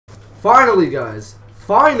Finally, guys.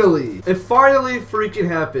 Finally! It finally freaking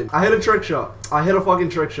happened. I hit a trick shot. I hit a fucking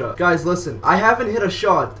trick shot. Guys, listen. I haven't hit a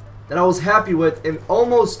shot that I was happy with in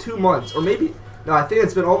almost 2 months. Or maybe... No, I think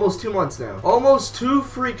it's been almost 2 months now. Almost 2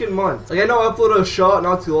 freaking months. Like, I know I uploaded a shot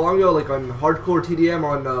not too long ago, like on Hardcore TDM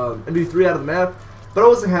on MV3 out of the map. But I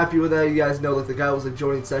wasn't happy with that. You guys know, like, the guy was like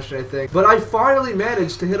joining session, I think. But I finally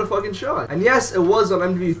managed to hit a fucking shot. And yes, it was on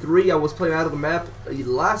MV3. I was playing out of the map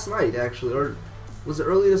last night, actually. Or... was it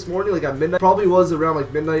early this morning, like at midnight? Probably was around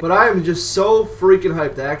like midnight. But I am just so freaking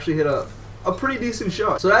hyped. I actually hit a pretty decent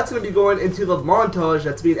shot. So that's going to be going into the montage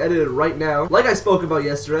that's being edited right now. Like I spoke about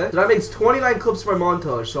yesterday, that I made 29 clips for my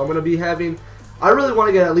montage. So I'm going to be having, I really want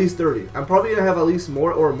to get at least 30. I'm probably going to have at least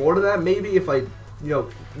more or more to that. Maybe if I, you know,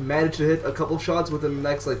 manage to hit a couple shots within the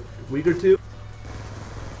next like week or two.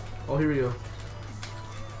 Oh, here we go.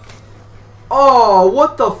 Oh,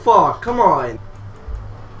 what the fuck? Come on.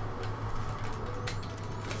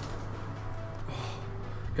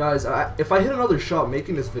 Guys, if I hit another shot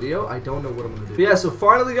making this video, I don't know what I'm going to do. But yeah, so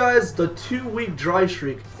finally, guys, the 2-week dry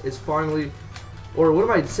streak is finally, or what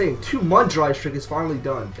am I saying? 2-month dry streak is finally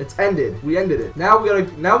done. It's ended. We ended it. Now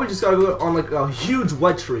we just gotta go on like a huge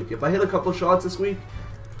wet streak. If I hit a couple shots this week,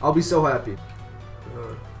 I'll be so happy.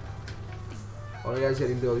 Oh, you guys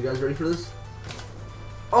getting build? You guys ready for this?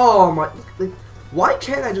 Oh my! Like, why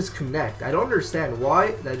can't I just connect? I don't understand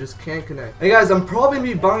why I just can't connect. Hey guys, I'm probably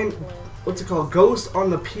gonna be buying. What's it called? Ghost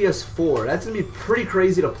on the PS4. That's gonna be pretty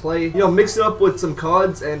crazy to play. You know, mix it up with some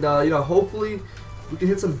CODs, and you know, hopefully we can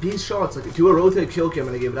hit some beast shots. Like do a rotate kill cam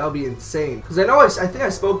in a game. That would be insane. Because I know I think I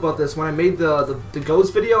spoke about this when I made the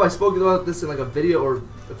Ghost video. I spoke about this in like a video or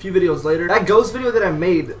a few videos later. That Ghost video that I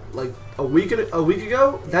made like a week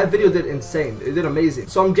ago, that video did insane. It did amazing.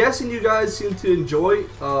 So I'm guessing you guys seem to enjoy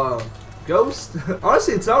Ghost.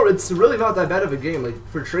 Honestly, it's really not that bad of a game. Like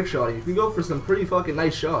for trick shotting, you can go for some pretty fucking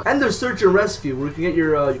nice shots. And there's search and rescue where you can get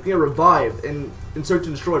your you can get revived and search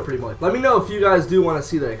and destroy pretty much. Let me know if you guys do want to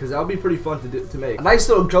see that because that would be pretty fun to make. A nice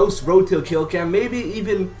little Ghost rotail kill cam, maybe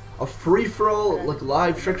even a free-for-all like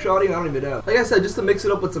live trick shotting. I don't even know. Like I said, just to mix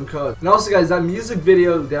it up with some COD. And also, guys, that music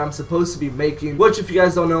video that I'm supposed to be making, which if you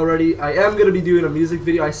guys don't know already, I am gonna be doing a music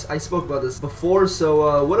video. I spoke about this before.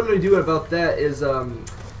 So what I'm gonna be doing about that is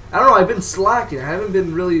I don't know, I've been slacking. I haven't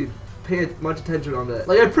been really paying much attention on that.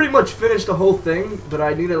 Like, I pretty much finished the whole thing, but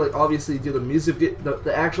I need to, like, obviously do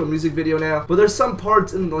the actual music video now. But there's some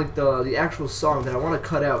parts in, like, the actual song that I want to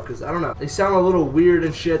cut out, because, I don't know, they sound a little weird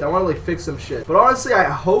and shit. I want to, like, fix some shit. But honestly,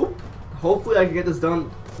 hopefully I can get this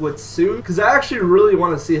done with soon, because I actually really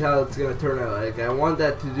want to see how it's going to turn out. Like, I want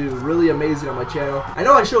that to do really amazing on my channel. I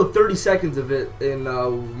know I showed 30 seconds of it in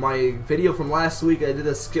my video from last week. I did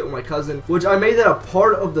a skit with my cousin, which I made that a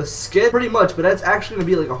part of the skit pretty much, but that's actually going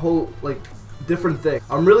to be like a whole like different thing.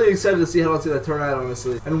 I'm really excited to see how it's going to turn out,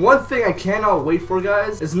 honestly. And one thing I cannot wait for,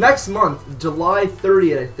 guys, is next month, July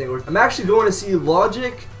 30th, I think. I'm actually going to see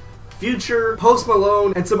Logic, Future, Post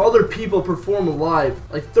Malone, and some other people perform live,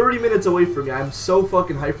 like 30 minutes away from me. I'm so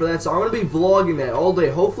fucking hyped for that, so I'm gonna be vlogging that all day.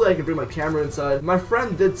 Hopefully I can bring my camera inside. My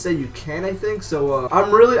friend did say you can, I think, so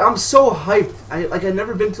I'm so hyped. I've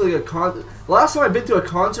never been to like a concert. Last time I've been to a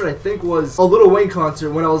concert, I think, was a Lil Wayne concert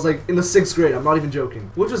when I was like in the 6th grade. I'm not even joking.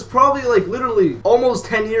 Which was probably like literally almost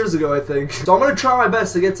 10 years ago, I think. So I'm gonna try my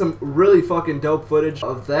best to get some really fucking dope footage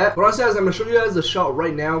of that. But honestly, guys, I'm gonna show you guys the shot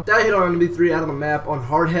right now that I hit on MV3 out of the map on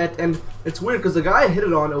hard hat. And it's weird because the guy I hit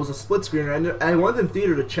it on, it was a split screener, and I went in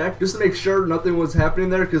theater to check just to make sure nothing was happening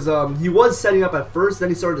there because he was setting up at first, then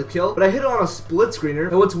he started to kill. But I hit it on a split screener,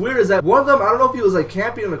 and what's weird is that one of them, I don't know if he was like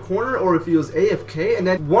camping in the corner or if he was AFK, and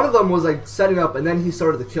then one of them was like setting up, and then he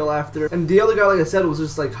started to kill after. And the other guy, like I said, was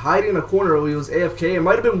just like hiding in a corner where he was AFK. It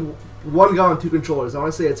might have been one guy on 2 controllers.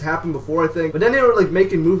 Honestly, it's happened before, I think. But then they were like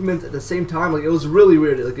making movement at the same time. Like, it was really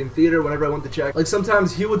weird. Like in theater, whenever I went to check, like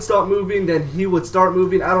sometimes he would stop moving, then he would start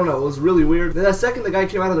moving. I don't know. It was really weird. Then that second the guy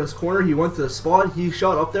came out of this corner, he went to the spot. He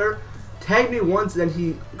shot up there, tagged me once, then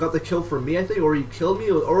he got the kill for me, I think, or he killed me,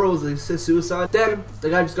 or it was a suicide. Then the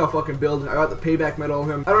guy just got fucking billed. I got the payback medal on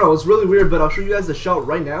him. I don't know. It was really weird, but I'll show you guys the shot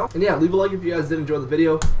right now. And yeah, leave a like if you guys did enjoy the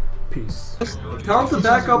video. Peace. Tell him to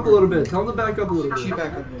back up a little bit. Tell him to back up a little bit. She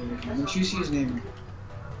back up a little bit. Once you see his name.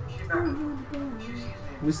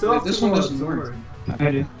 We still have this to one watch, doesn't don't work. worry.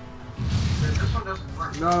 I do. This one doesn't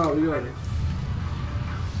work. No, we got it.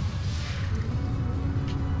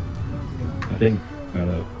 I think.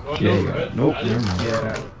 Yeah, nope, never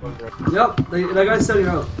mind. Yep, that guy's setting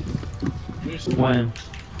up. When?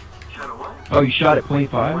 Oh, you shot at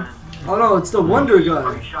 0.5? Oh no, it's the Wonder Oh,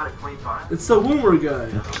 guy. you shot at 25. It's the Woomer guy.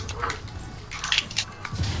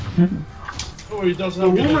 Oh, he doesn't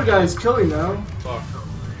The have Woomer guy is killing now. Fuck.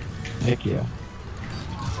 Heck yeah.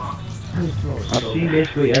 I've seen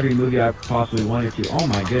basically every movie I possibly wanted to. Oh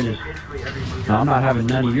my goodness. No, I'm not having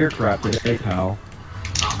none of your crap today, pal.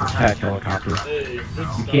 Attack helicopter.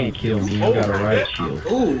 You can't kill me, I've got a riot shield.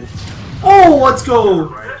 Ooh. Oh, let's go!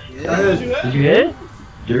 Yeah. I hit, Did you hit?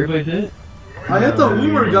 Did everybody hit? I hit the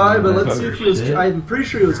boomer guy, but let's see if he was. Shit. I'm pretty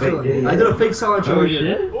sure he was killing me. I did a fake silent Oh over shit.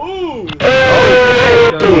 here.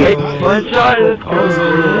 One shot, let's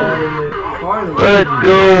go. Finally. Let's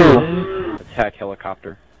go. Attack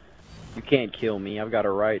helicopter. You can't kill me, I've got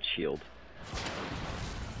a riot shield.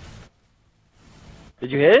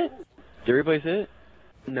 Did you hit? Did everybody hit?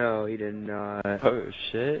 No, he did not. Oh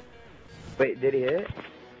shit. Wait, did he hit?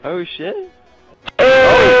 Oh shit.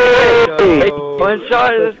 Oh, One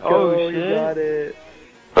shot, let's go. Oh, you got it.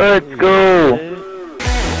 Let's go.